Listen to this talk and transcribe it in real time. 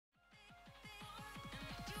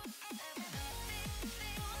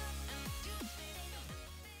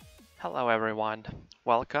Hello everyone,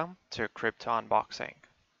 welcome to Crypto Unboxing.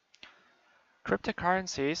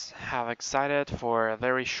 Cryptocurrencies have excited for a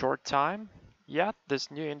very short time, yet this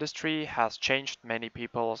new industry has changed many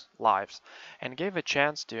people's lives and gave a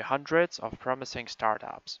chance to hundreds of promising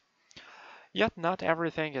startups. Yet not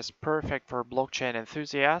everything is perfect for blockchain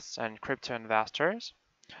enthusiasts and crypto investors.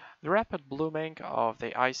 The rapid blooming of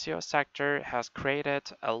the ICO sector has created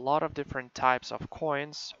a lot of different types of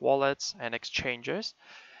coins, wallets, and exchanges,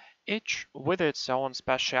 each with its own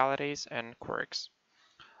specialities and quirks.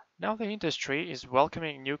 Now the industry is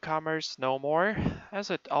welcoming newcomers no more,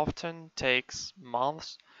 as it often takes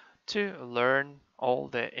months to learn all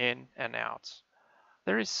the in and outs.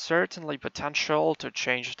 There is certainly potential to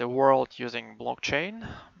change the world using blockchain,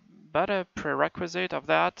 but a prerequisite of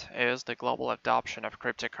that is the global adoption of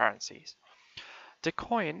cryptocurrencies.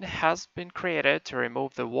 Decoin has been created to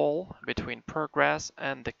remove the wall between progress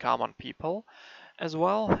and the common people, as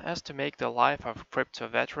well as to make the life of crypto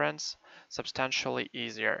veterans substantially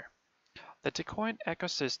easier. The Decoin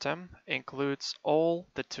ecosystem includes all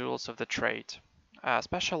the tools of the trade: a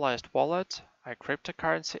specialized wallet, a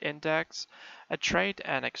cryptocurrency index, a trade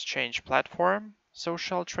and exchange platform,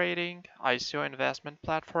 social trading, ICO investment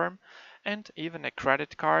platform, and even a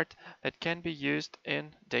credit card that can be used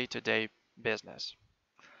in day-to-day business.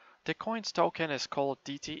 Decoin's token is called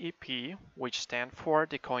DTEP, which stands for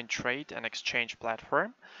Decoin Trade and Exchange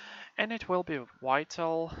Platform, and it will be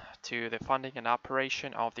vital to the funding and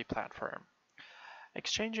operation of the platform.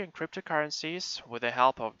 Exchanging cryptocurrencies with the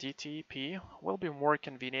help of DTEP will be more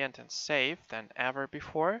convenient and safe than ever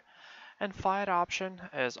before, and fiat option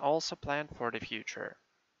is also planned for the future.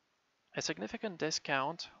 A significant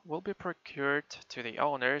discount will be procured to the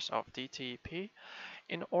owners of DTEP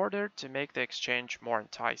in order to make the exchange more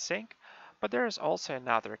enticing, but there is also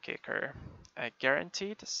another kicker: a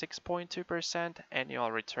guaranteed 6.2%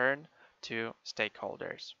 annual return to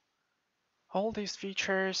stakeholders. All these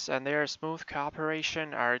features and their smooth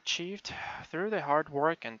cooperation are achieved through the hard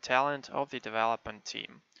work and talent of the development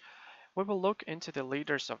team. We will look into the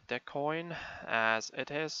leaders of Decoin, as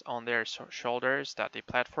it is on their shoulders that the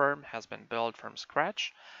platform has been built from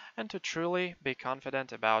scratch, and to truly be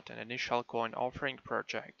confident about an initial coin offering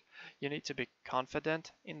project, you need to be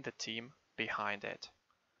confident in the team behind it.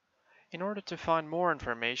 In order to find more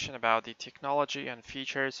information about the technology and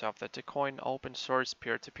features of the Decoin open source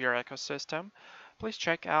peer-to-peer ecosystem, please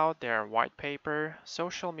check out their white paper,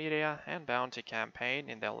 social media, and bounty campaign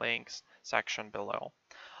in the links section below.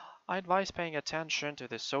 I advise paying attention to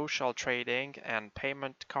the social trading and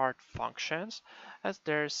payment card functions, as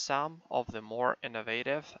they're some of the more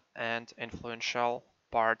innovative and influential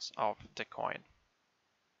parts of Decoin.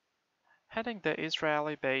 Heading the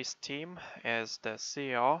Israeli-based team is the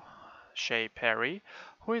CEO, Shay Perry,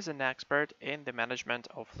 who is an expert in the management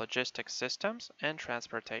of logistics systems and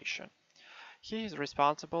transportation. He is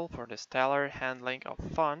responsible for the stellar handling of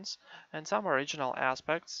funds and some original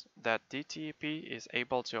aspects that DTEP is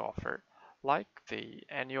able to offer, like the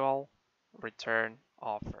annual return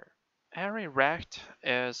offer. Ari Recht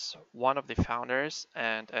is one of the founders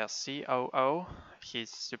and a COO.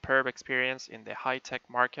 His superb experience in the high-tech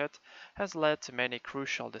market has led to many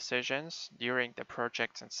crucial decisions during the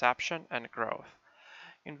project's inception and growth.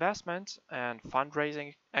 Investment and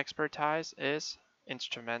fundraising expertise is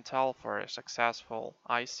instrumental for a successful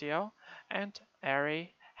ICO, and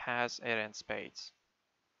Ari has it in spades.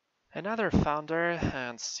 Another founder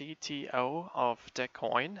and CTO of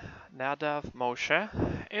Decoin, Nadav Moshe,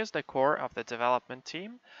 is the core of the development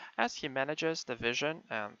team, as he manages the vision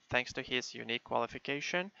and, thanks to his unique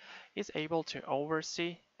qualification, is able to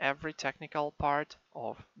oversee every technical part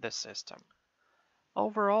of the system.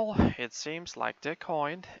 Overall, it seems like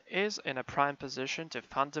Decoin is in a prime position to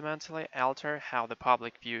fundamentally alter how the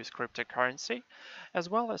public views cryptocurrency, as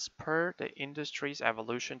well as spur the industry's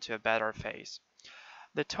evolution to a better phase.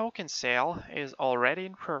 The token sale is already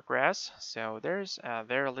in progress, so there's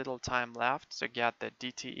very little time left to get the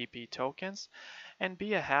DTEP tokens and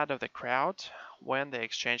be ahead of the crowd when the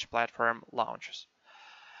exchange platform launches.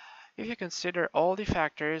 If you consider all the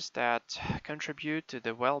factors that contribute to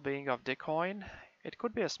the well-being of Decoin, it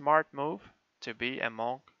could be a smart move to be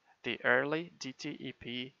among the early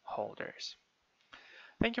DTEP holders.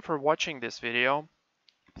 Thank you for watching this video.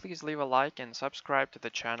 Please leave a like and subscribe to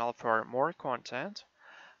the channel for more content.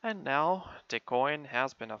 And now, Decoin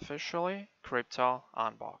has been officially crypto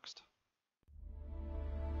unboxed.